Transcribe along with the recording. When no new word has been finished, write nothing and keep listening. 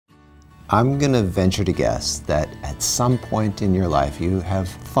I'm going to venture to guess that at some point in your life you have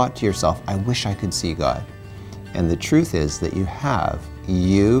thought to yourself, I wish I could see God. And the truth is that you have.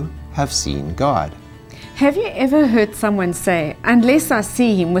 You have seen God. Have you ever heard someone say, unless I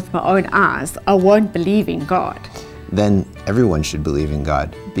see him with my own eyes, I won't believe in God? Then everyone should believe in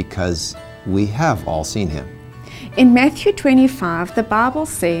God because we have all seen him. In Matthew 25, the Bible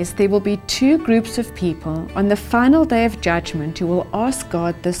says there will be two groups of people on the final day of judgment who will ask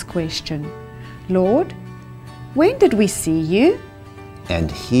God this question, Lord, when did we see you?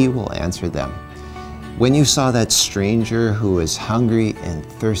 And he will answer them. When you saw that stranger who was hungry and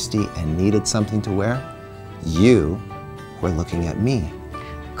thirsty and needed something to wear, you were looking at me.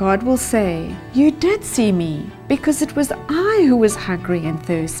 God will say, you did see me, because it was I who was hungry and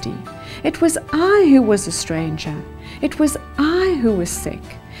thirsty. It was I who was a stranger. It was I who was sick.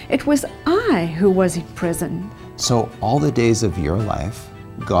 It was I who was in prison. So all the days of your life,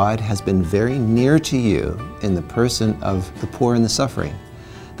 God has been very near to you in the person of the poor and the suffering.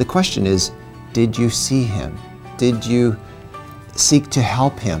 The question is, did you see him? Did you seek to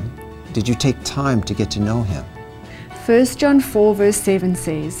help him? Did you take time to get to know him? 1 John 4 verse 7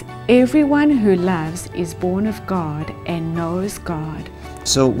 says, everyone who loves is born of God and knows God.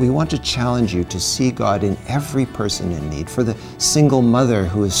 So we want to challenge you to see God in every person in need, for the single mother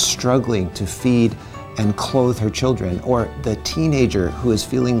who is struggling to feed and clothe her children, or the teenager who is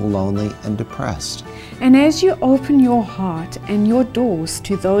feeling lonely and depressed. And as you open your heart and your doors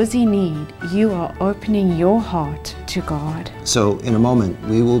to those in need, you are opening your heart to God. So in a moment,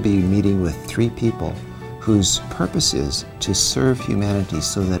 we will be meeting with 3 people whose purpose is to serve humanity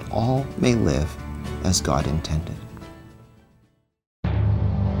so that all may live as God intended.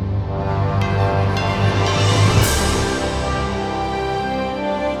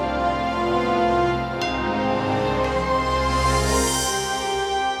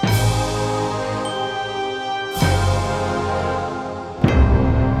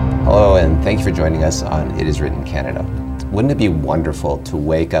 Hello, and thank you for joining us on It Is Written Canada. Wouldn't it be wonderful to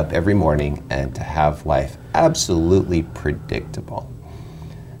wake up every morning and to have life absolutely predictable?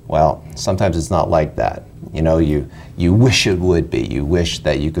 Well, sometimes it's not like that. You know, you wish it would be. You wish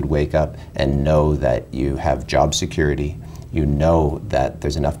that you could wake up and know that you have job security. You know that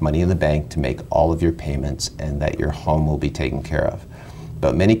there's enough money in the bank to make all of your payments and that your home will be taken care of.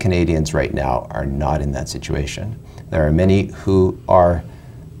 But many Canadians right now are not in that situation. There are many who are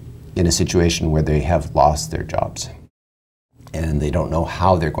in a situation where they have lost their jobs and they don't know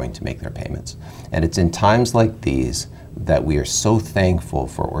how they're going to make their payments. And it's in times like these that we are so thankful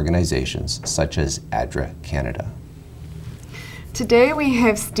for organizations such as ADRA Canada. Today we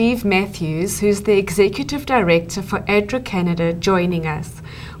have Steve Matthews, who's the Executive Director for ADRA Canada, joining us.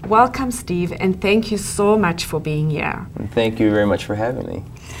 Welcome, Steve, and thank you so much for being here. Thank you very much for having me.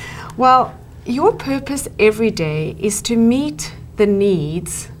 Well, your purpose every day is to meet the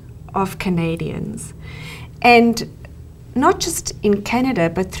needs of Canadians, and not just in Canada,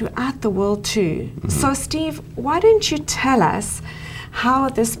 but throughout the world too. Mm-hmm. So Steve, why don't you tell us how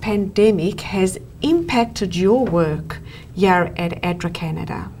this pandemic has impacted your work here at ADRA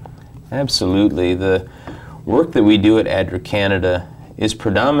Canada? Absolutely. The work that we do at ADRA Canada is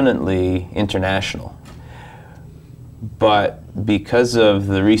predominantly international. But because of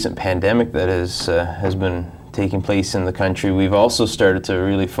the recent pandemic that has been taking place in the country, we've also started to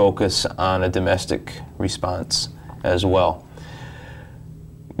really focus on a domestic response as well.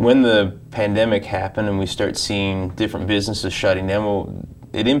 When the pandemic happened and we start seeing different businesses shutting down,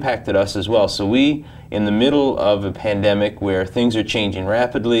 it impacted us as well. So we, in the middle of a pandemic where things are changing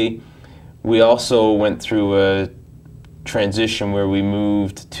rapidly, we also went through a transition where we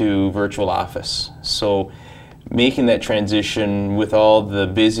moved to virtual office. So making that transition with all the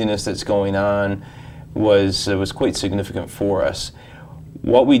busyness that's going on was quite significant for us.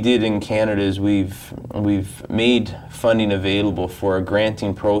 What we did in Canada is we've made funding available for a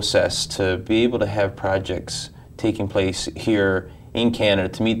granting process to be able to have projects taking place here in Canada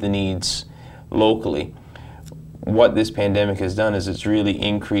to meet the needs locally. What this pandemic has done is it's really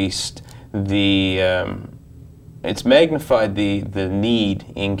increased it's magnified the need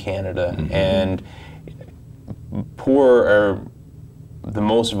in Canada, mm-hmm. and poor are the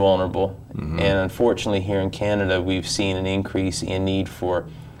most vulnerable. Mm-hmm. And unfortunately here in Canada we've seen an increase in need for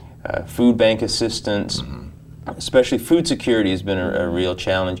food bank assistance, mm-hmm. especially food security has been a real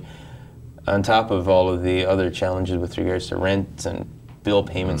challenge, on top of all of the other challenges with regards to rent and bill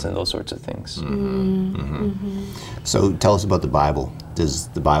payments, mm-hmm. and those sorts of things. Mm-hmm. Mm-hmm. Mm-hmm. So tell us about the Bible. Does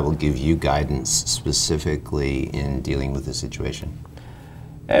the Bible give you guidance specifically in dealing with the situation?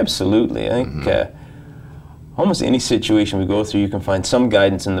 Absolutely. I think mm-hmm. almost any situation we go through, you can find some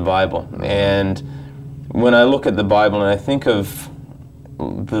guidance in the Bible. And when I look at the Bible and I think of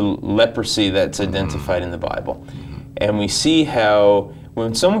the leprosy that's identified in the Bible, and we see how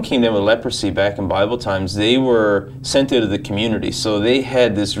when someone came down with leprosy back in Bible times, they were sent out of the community. So they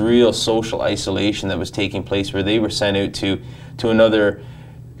had this real social isolation that was taking place, where they were sent out to another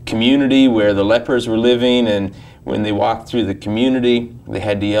community where the lepers were living, and when they walked through the community, they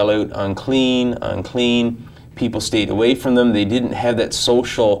had to yell out, "Unclean, unclean." People stayed away from them. They didn't have that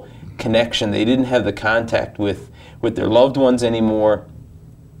social connection. They didn't have the contact with their loved ones anymore.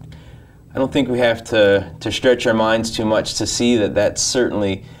 I don't think we have to stretch our minds too much to see that that's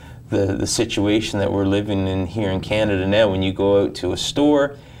certainly the situation that we're living in here in Canada now. When you go out to a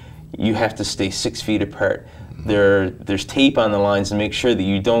store, you have to stay 6 feet apart. There's tape on the lines to make sure that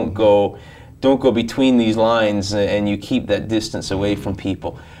you don't go between these lines, and you keep that distance away from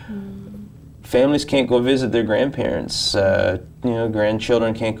people. Families can't go visit their grandparents.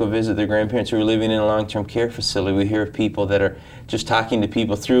 Grandchildren can't go visit their grandparents who are living in a long-term care facility. We hear of people that are just talking to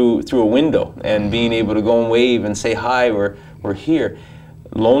people through a window and being able to go and wave and say, "Hi, we're here."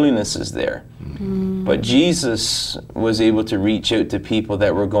 Loneliness is there. But Jesus was able to reach out to people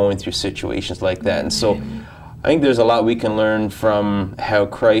that were going through situations like that. And so I think there's a lot we can learn from how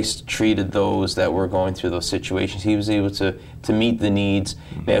Christ treated those that were going through those situations. He was able to meet the needs.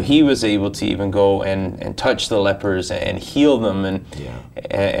 Now, he was able to even go and touch the lepers and heal them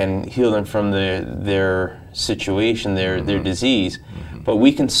and heal them from their situation, their disease. But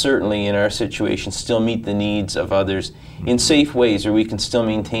we can certainly, in our situation, still meet the needs of others in safe ways, or we can still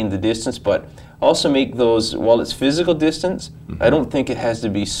maintain the distance, but also make those, while it's physical distance, I don't think it has to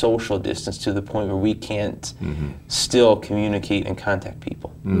be social distance to the point where we can't still communicate and contact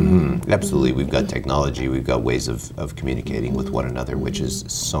people. Absolutely. We've got technology, we've got ways of communicating with one another, which is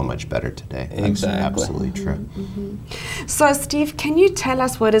so much better today. That's Exactly. absolutely true. So, Steve, can you tell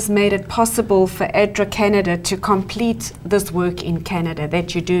us what has made it possible for EDRA Canada to complete this work in Canada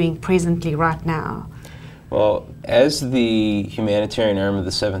that you're doing presently right now? Well, as the humanitarian arm of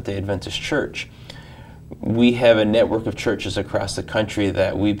the Seventh-day Adventist Church, we have a network of churches across the country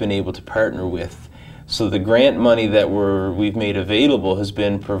that we've been able to partner with. So the grant money that we've made available has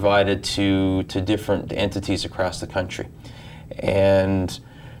been provided to different entities across the country. And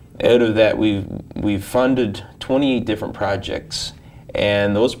out of that, we've funded 28 different projects.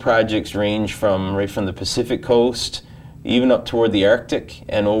 And those projects range from right from the Pacific coast, even up toward the Arctic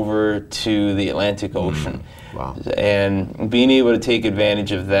and over to the Atlantic Ocean. Wow. And being able to take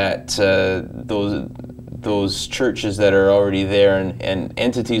advantage of that, those churches that are already there and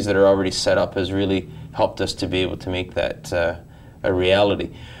entities that are already set up has really helped us to be able to make that a reality.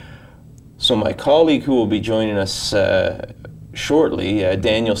 So my colleague who will be joining us shortly,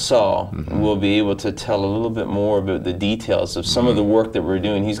 Daniel Saul, will be able to tell a little bit more about the details of some of the work that we're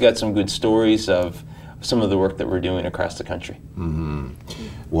doing. He's got some good stories of some of the work that we're doing across the country.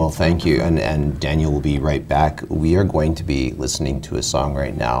 Well, thank you, and Daniel will be right back. We are going to be listening to a song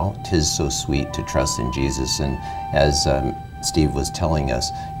right now, "'Tis So Sweet to Trust in Jesus," and as Steve was telling us,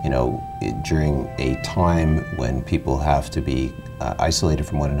 during a time when people have to be isolated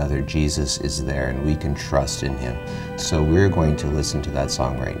from one another, Jesus is there and we can trust in him. So we're going to listen to that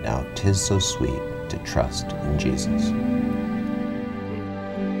song right now, "'Tis So Sweet to Trust in Jesus."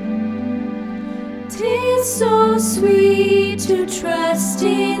 'Tis so sweet to trust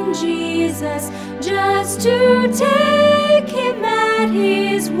in Jesus, just to take him at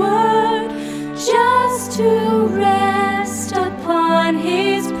his word, just to rest upon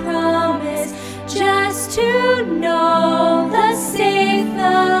his promise, just to know thus saith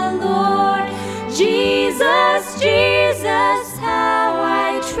the Lord. Jesus, Jesus, how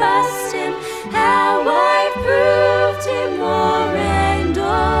I trust him, how I've proved him more and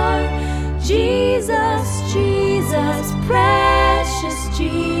more. Jesus, Jesus, precious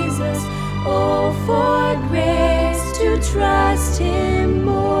Jesus, oh, for grace to trust him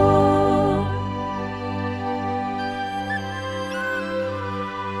more.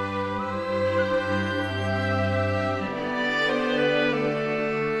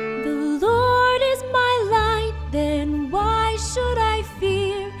 The Lord is my light, then why should I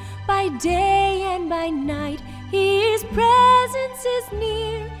fear? By day and by night, his presence is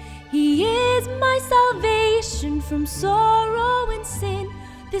near. He is my salvation from sorrow and sin.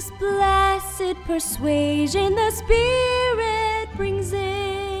 This blessed persuasion the Spirit brings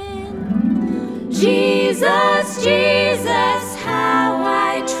in. Jesus, Jesus, how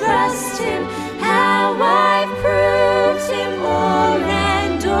I trust him, how I've proved him o'er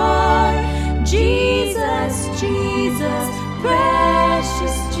and o'er. Jesus, Jesus,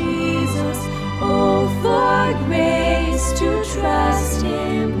 precious Jesus, oh, for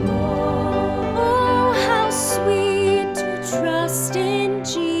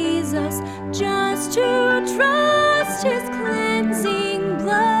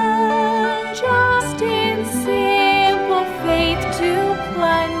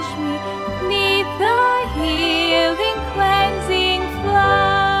wash me 'neath the healing, cleansing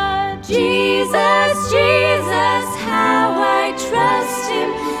flood. Jesus, Jesus, how I trust Him,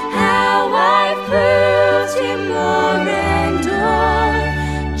 how I've proved Him more and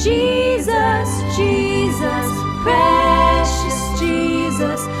more. Jesus, Jesus, precious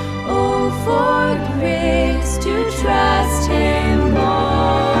Jesus, oh, for grace to trust Him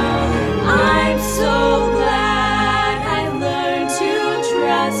more. I'm so glad I learned to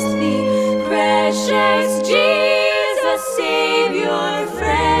trust Thee, precious Jesus, Savior,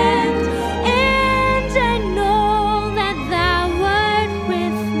 friend. And I know that Thou art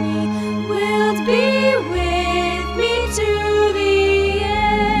with me, wilt be with me to the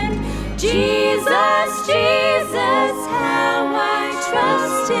end. Jesus, Jesus, how I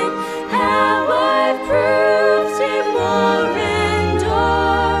trust Him, how I've proved Him more and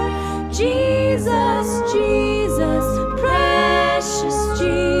more. Jesus, Jesus, precious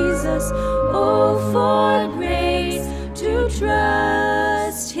Jesus, oh, for grace to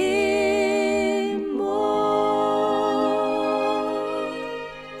trust Him more.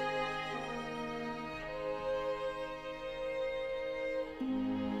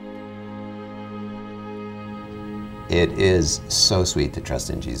 It is so sweet to trust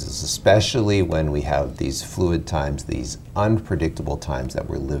in Jesus, especially when we have these fluid times, these unpredictable times that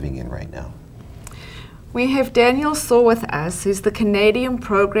we're living in right now. We have Daniel Saw with us, who's the Canadian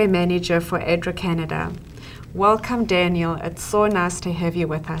Program Manager for ADRA Canada. Welcome, Daniel. It's so nice to have you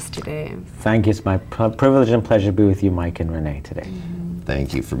with us today. Thank you. It's my privilege and pleasure to be with you, Mike and Renee, today.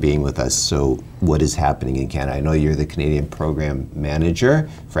 Thank you for being with us. So what is happening in Canada? I know you're the Canadian Program Manager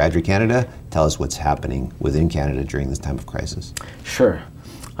for ADRA Canada. Tell us what's happening within Canada during this time of crisis. Sure.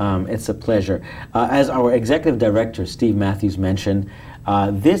 It's a pleasure. As our Executive Director, Steve Matthews, mentioned,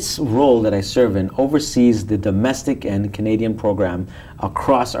 this role that I serve in oversees the domestic and Canadian program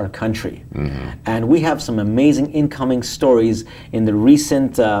across our country. And we have some amazing incoming stories in the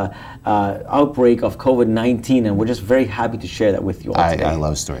recent outbreak of COVID-19, and we're just very happy to share that with you all today. I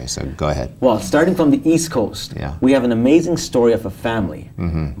love stories, so go ahead. Well, starting from the East Coast, we have an amazing story of a family,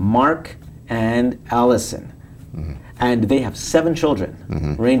 Mark and Allison. And they have 7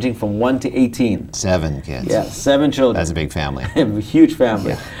 children, ranging from 1 to 18. 7 kids. Yeah, 7 children. That's a big family. A huge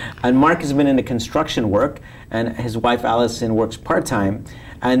family. Yeah. And Mark has been in the construction work, and his wife Allison works part-time,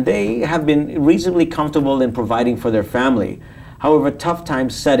 and they have been reasonably comfortable in providing for their family. However, tough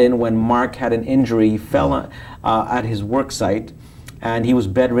times set in when Mark had an injury. He fell at his work site, and he was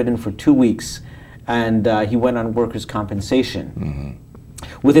bedridden for 2 weeks, and he went on workers' compensation.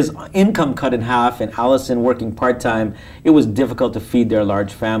 With his income cut in half and Allison working part-time, it was difficult to feed their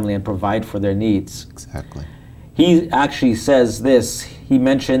large family and provide for their needs. Exactly. He actually says this. He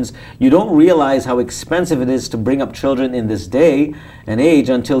mentions, "You don't realize how expensive it is to bring up children in this day and age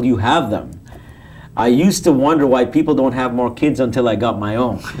until you have them. I used to wonder why people don't have more kids until I got my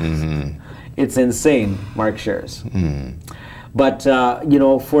own." It's insane, Mark shares. But,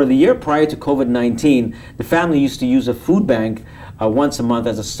 for the year prior to COVID-19, the family used to use a food bank once a month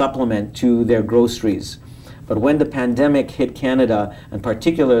as a supplement to their groceries. But when the pandemic hit Canada, and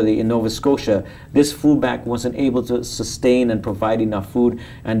particularly in Nova Scotia, this food bank wasn't able to sustain and provide enough food,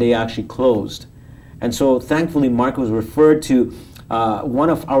 and they actually closed. And so thankfully, Mark was referred to one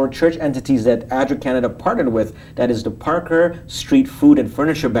of our church entities that ADRA Canada partnered with, that is the Parker Street Food and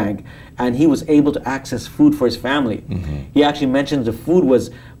Furniture Bank, and he was able to access food for his family. He actually mentions the food was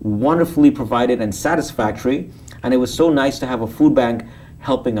wonderfully provided and satisfactory, and it was so nice to have a food bank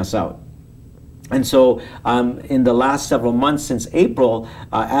helping us out. And so in the last several months since April,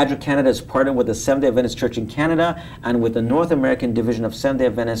 ADRA Canada has partnered with the Seventh-day Adventist Church in Canada and with the North American Division of Seventh-day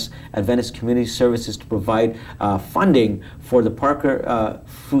Adventist Community Services to provide funding for the Parker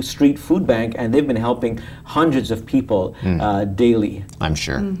Street Food Bank, and they've been helping hundreds of people daily. I'm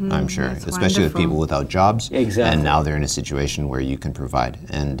sure. I'm sure. That's Especially with wonderful. people without jobs. Exactly. And now they're in a situation where you can provide.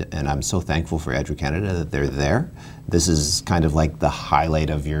 And I'm so thankful for ADRA Canada that they're there. This is kind of like the highlight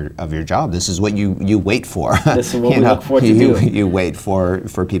of your job. This is what you wait for. This is what we look forward to do. You wait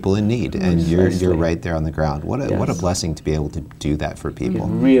for people in need, and you're Precisely. right there on the ground. What a Yes. blessing to be able to do that for people.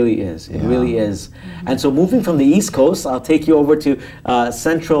 It really is. It really is. And so moving from the East Coast, I'll take you over to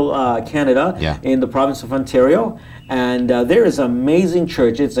central Canada in the province of Ontario. And there is an amazing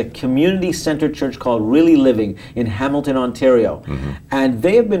church. It's a community-centered church called Really Living in Hamilton, Ontario. And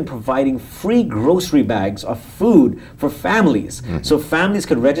they have been providing free grocery bags of food for families. So families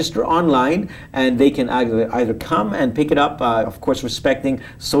could register online, and they can either come and pick it up, of course respecting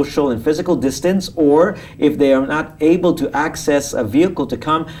social and physical distance, or if they are not able to access a vehicle to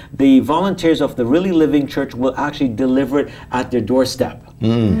come, the volunteers of the Really Living Church will actually deliver it at their doorstep.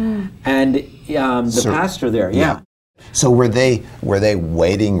 And the pastor there, So were they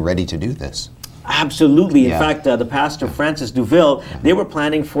waiting, ready to do this? Absolutely. In Yeah. fact, the pastor, Francis Duville, they were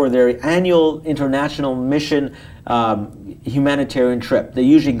planning for their annual international mission humanitarian trip. They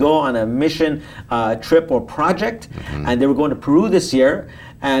usually go on a mission trip or project, and they were going to Peru this year.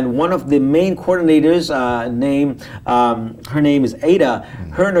 And one of the main coordinators, her name is Ada,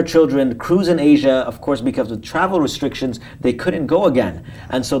 her and her children cruise in Asia. Of course, because of travel restrictions, they couldn't go again.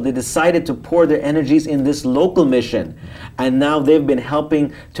 And so they decided to pour their energies in this local mission. And now they've been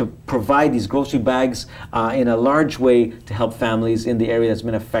helping to provide these grocery bags in a large way to help families in the area that's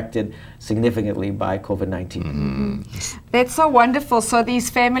been affected significantly by COVID-19. That's so wonderful. So these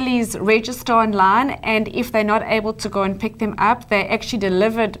families register online, and if they're not able to go and pick them up, they're actually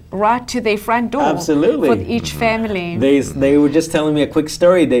delivered right to their front door. Absolutely. For each family. They were just telling me a quick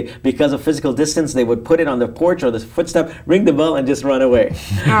story. Because of physical distance, they would put it on the porch or the footstep, ring the bell, and just run away.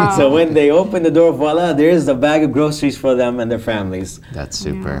 So when they open the door, voila, there's a bag of groceries for them and their families. That's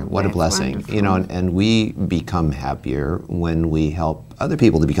super. Yeah, what a that's blessing. wonderful. You know, and we become happier when we help other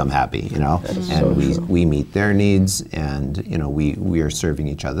people to become happy, you know, and we meet their needs, and you know, we are serving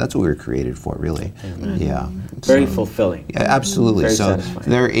each other. That's what we were created for, really. Yeah. Very So- fulfilling. Yeah, absolutely. Very So satisfying.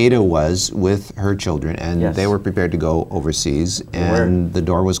 there Ada was with her children, and Yes. they were prepared to go overseas, and the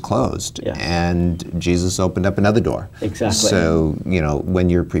door was closed, Yes. and Jesus opened up another door. Exactly. So, you know,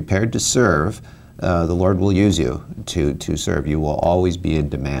 when you're prepared to serve, the Lord will use you to serve. You will always be in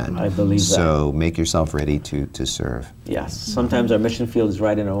demand. I believe that. So make yourself ready to serve. Yes. Sometimes our mission field is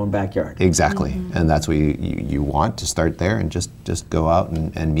right in our own backyard. Exactly, and that's what you want to start there, and just go out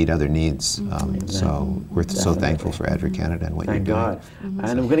and meet other needs. So we're so thankful for Adric Canada and what Thank you're God. doing.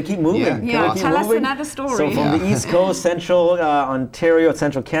 And we're going to keep moving. Yeah. Can we Yeah, keep tell us moving? another story. So from the East Coast, Central Ontario,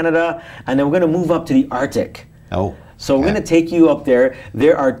 Central Canada, and then we're going to move up to the Arctic. Oh. So we're going to take you up there.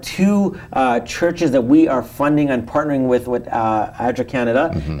 There are two churches that we are funding and partnering with Adric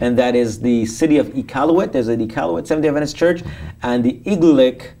Canada, and that is the city of Iqaluit. There's the Iqaluit Seventh-day Adventist Church, and the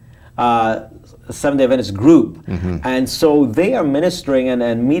Igloolik Seventh-day Adventist group. And so they are ministering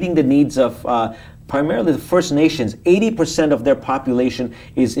and meeting the needs of primarily the First Nations. 80% of their population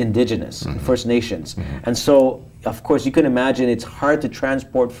is Indigenous, First Nations. And so, of course, you can imagine it's hard to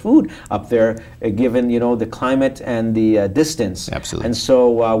transport food up there, given the climate and the distance. Absolutely. And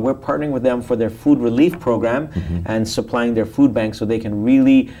so we're partnering with them for their food relief program and supplying their food bank so they can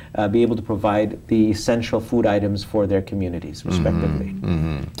really be able to provide the essential food items for their communities, respectively.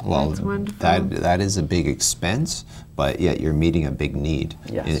 Well, That's wonderful. that is a big expense, but yet you're meeting a big need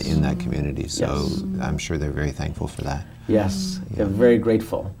Yes. in that community. So Yes. I'm sure they're very thankful for that. Yes, they're very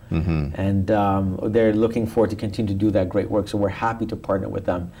grateful. And they're looking forward to continue to do that great work. So we're happy to partner with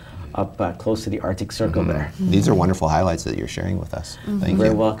them up close to the Arctic Circle there. These are wonderful highlights that you're sharing with us. Thank Very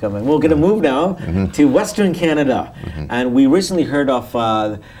you. welcome. And we're going to move now to Western Canada. And we recently heard of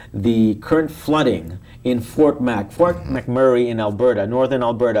the current flooding in Fort McMurray in Alberta, northern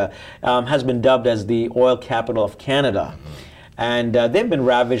Alberta, has been dubbed as the oil capital of Canada. And they've been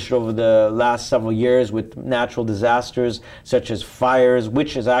ravaged over the last several years with natural disasters such as fires,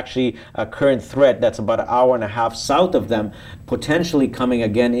 which is actually a current threat that's about an hour and a half south of them, potentially coming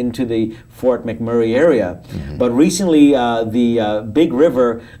again into the Fort McMurray area. But recently, the big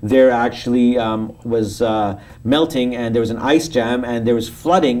river there actually was melting, and there was an ice jam, and there was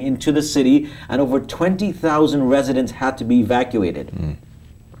flooding into the city, and over 20,000 residents had to be evacuated.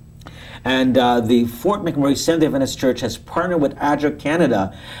 And the Fort McMurray Seventh-day Adventist Church has partnered with Adric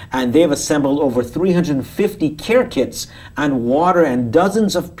Canada, and they've assembled over 350 care kits and water, and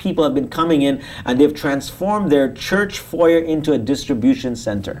dozens of people have been coming in, and they've transformed their church foyer into a distribution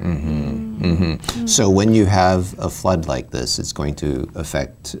center. So when you have a flood like this, it's going to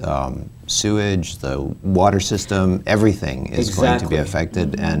affect sewage, the water system, everything is going to be Exactly.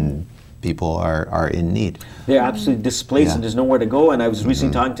 affected, and people are in need. They're absolutely displaced Yeah. and there's nowhere to go. And I was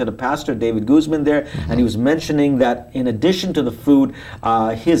recently talking to the pastor, David Guzman, there, and he was mentioning that in addition to the food,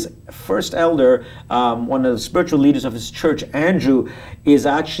 his first elder, one of the spiritual leaders of his church, Andrew, is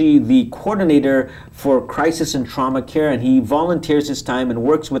actually the coordinator for crisis and trauma care, and he volunteers his time and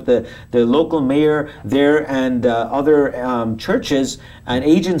works with the local mayor there and other churches and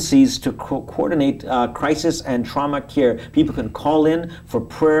agencies to coordinate crisis and trauma care. People can call in for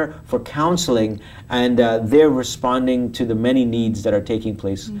prayer, for counseling, and they're responding to the many needs that are taking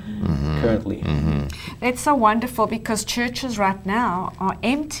place currently. It's so wonderful because churches right now are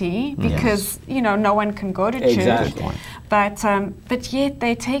empty because no one can go to church. Exactly. But yet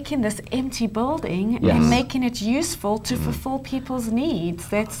they're taking this empty building Yes. and making it useful to fulfill people's needs.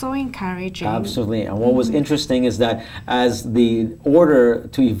 That's so encouraging. Absolutely. And what was interesting is that as the order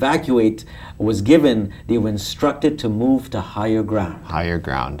to evacuate was given, they were instructed to move to higher ground. Higher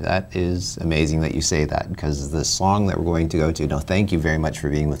ground. That is amazing that you say that, because the song that we're going to go to, no, thank you very much for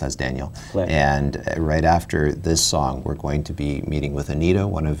being with us, Daniel. Pleasure. And right after this song, we're going to be meeting with Anita,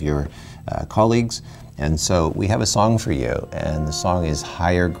 one of your colleagues. And so we have a song for you, and the song is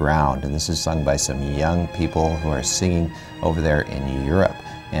Higher Ground, and this is sung by some young people who are singing over there in Europe.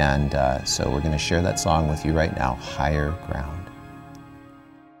 And so we're going to share that song with you right now, Higher Ground.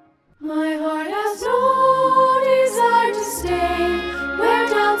 My heart has no desire to stay where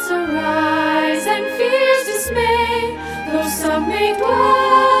doubts arise and fears dismay. Though some may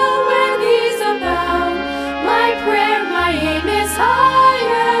dwell where these abound, my prayer, my aim is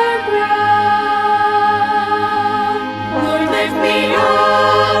higher ground. Lord, lift me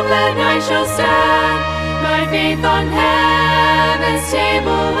up and I shall stand, my faith on heaven's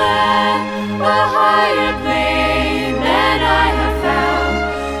tableland, a higher plane than I have found.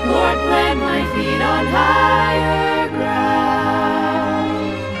 Lord, plant my feet on higher ground.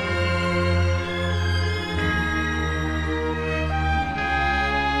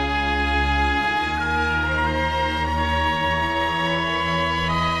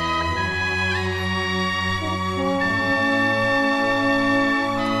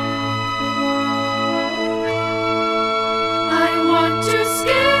 I want to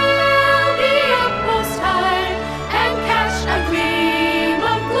scale the utmost height and catch a gleam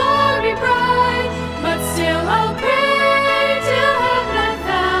of glory bright, but still I'll pray till heaven I'm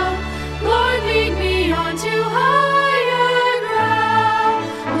found. Lord, lead me on to higher ground.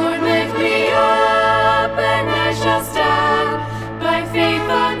 Lord, lift me up and I shall stand, by faith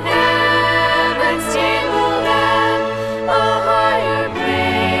on heaven's tableland, a higher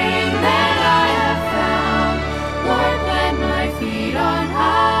plane than I have found. Lord, plant my feet on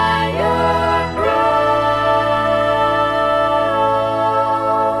higher ground.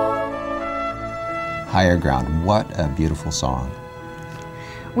 Higher Ground. What a beautiful song.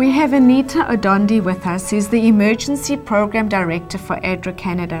 We have Anita Odondi with us, who's the Emergency Program Director for ADRA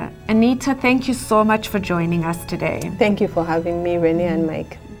Canada. Anita, thank you so much for joining us today. Thank you for having me, Renee and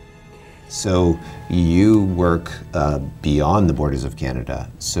Mike. So you work beyond the borders of Canada.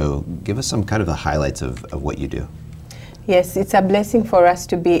 So give us some kind of the highlights of what you do. Yes, it's a blessing for us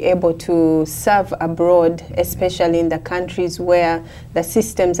to be able to serve abroad, especially in the countries where the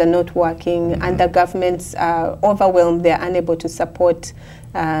systems are not working and the governments are overwhelmed. They're unable to support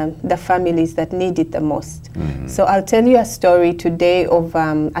the families that need it the most. So I'll tell you a story today of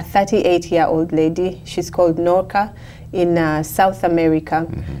a 38-year-old lady. She's called Norca in South America.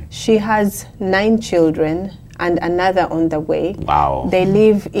 She has 9 children and another on the way. Wow. They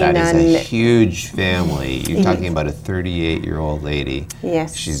live in That is a huge family. You're talking about a 38-year-old lady.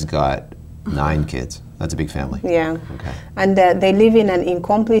 Yes. She's got 9 kids. That's a big family. Yeah. Okay. And they live in an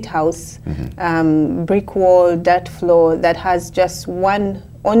incomplete house, brick wall, dirt floor, that has just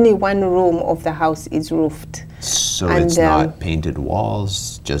only one room of the house is roofed. So And, it's not painted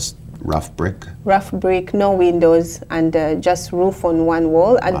walls, just rough brick. Rough brick, no windows, and just roof on one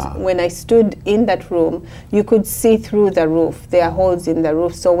wall. And Wow. when I stood in that room, you could see through the roof. There are holes in the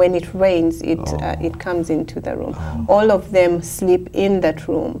roof, so when it rains, it comes into the room. All of them sleep in that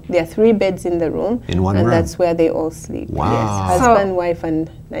room. There are 3 beds in the room, In one and room? that's where they all sleep. Wow. Yes, husband, wife, and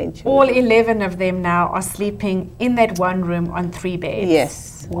 9 children. All 11 of them now are sleeping in that one room on 3 beds.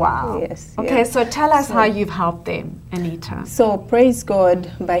 Yes. Wow. Yes, Okay, yeah. so tell us how you've helped them, Anita. So praise God,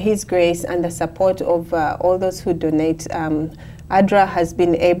 by His grace and the support of all those who donate, ADRA has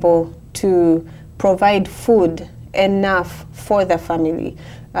been able to provide food enough for the family.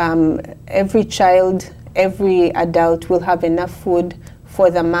 Every child, every adult will have enough food for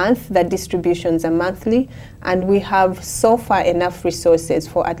the month. The distributions are monthly, and we have so far enough resources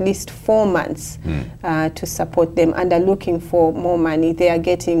for at least 4 months to support them, and are looking for more money. They are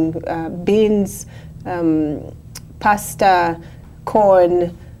getting beans, pasta,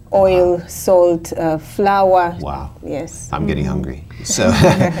 corn, oil, salt, flour. Wow. Yes. I'm getting hungry. So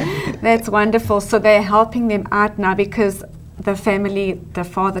That's wonderful. So they're helping them out now because the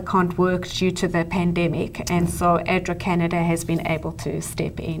father can't work due to the pandemic, and so ADRA Canada has been able to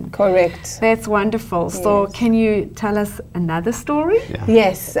step in. Correct. That's wonderful. So Yes. can you tell us another story?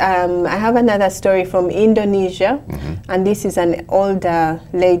 Yes, I have another story from Indonesia, and this is an older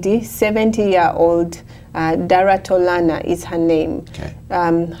lady, 70-year-old. Dara Tolana is her name. Okay.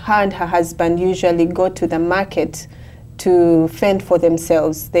 Her and her husband usually go to the market to fend for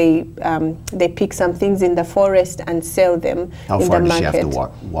themselves. They pick some things in the forest and sell them How in far the does she market. have to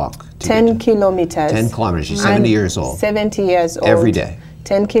walk? To 10 get to- kilometers. 10 kilometers. She's 70 years old. 70 years old. Every day.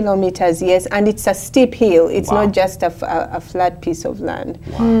 10 kilometers, yes, and it's a steep hill. It's Wow. not just a flat piece of land.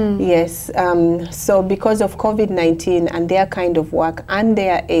 Yes, so because of COVID-19 and their kind of work and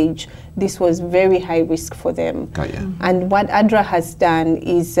their age, this was very high risk for them. Got ya. And what ADRA has done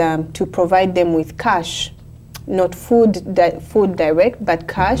is to provide them with cash, not food direct, but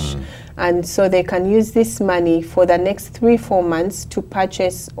cash. And so they can use this money for the next 3-4 months to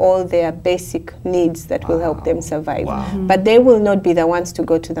purchase all their basic needs that will help them survive. But they will not be the ones to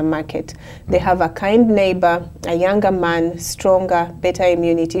go to the market. They have a kind neighbor, a younger man, stronger, better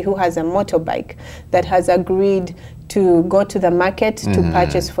immunity, who has a motorbike that has agreed to go to the market to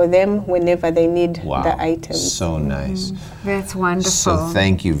purchase for them whenever they need the items. So nice. That's wonderful. So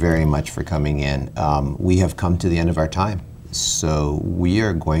thank you very much for coming in. We have come to the end of our time. So we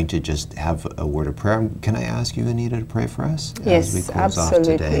are going to just have a word of prayer. Can I ask you, Anita, to pray for us as Yes, we close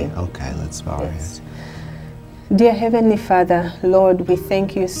absolutely. off today? Okay, let's bow our heads. Dear Heavenly Father, Lord, we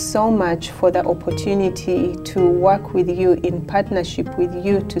thank you so much for the opportunity to work with you in partnership with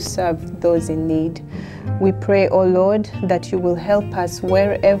you to serve those in need. We pray, O Lord, that you will help us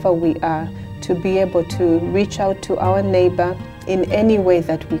wherever we are to be able to reach out to our neighbor in any way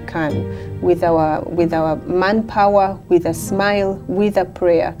that we can, with our manpower, with a smile, with a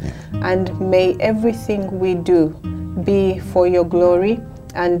prayer. And may everything we do be for your glory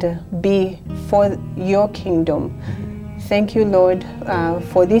and be for your kingdom. Thank you, Lord,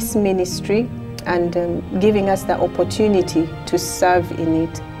 for this ministry and giving us the opportunity to serve in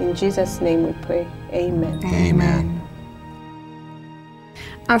it. In Jesus' name we pray. Amen. Amen.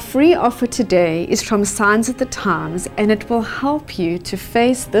 Our free offer today is from Signs of the Times, and it will help you to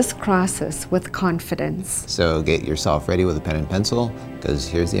face this crisis with confidence. So get yourself ready with a pen and pencil, because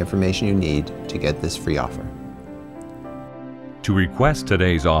here's the information you need to get this free offer. To request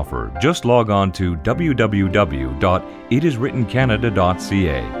today's offer, just log on to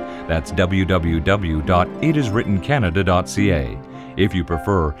www.itiswrittencanada.ca. That's www.itiswrittencanada.ca. If you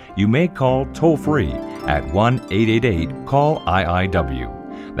prefer, you may call toll-free at 1-888-CALL-IIW.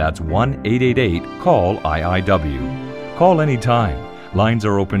 That's 1-888-CALL-IIW. Call anytime. Lines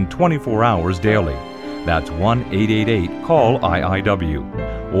are open 24 hours daily. That's 1-888-CALL-IIW.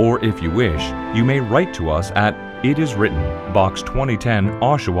 Or if you wish, you may write to us at It Is Written, Box 2010,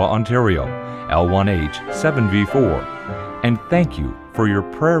 Oshawa, Ontario, L1H 7V4. And thank you for your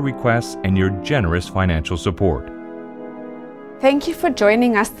prayer requests and your generous financial support. Thank you for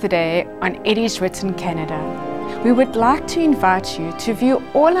joining us today on It Is Written Canada. We would like to invite you to view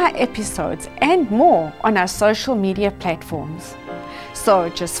all our episodes and more on our social media platforms. So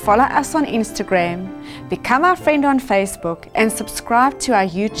just follow us on Instagram, become our friend on Facebook, and subscribe to our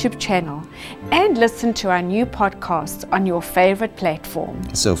YouTube channel, and listen to our new podcast on your favorite platform.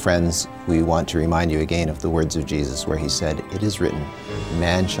 So friends, we want to remind you again of the words of Jesus where he said, "It is written,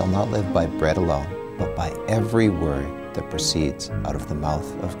 man shall not live by bread alone, but by every word that proceeds out of the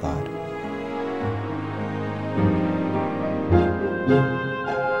mouth of God."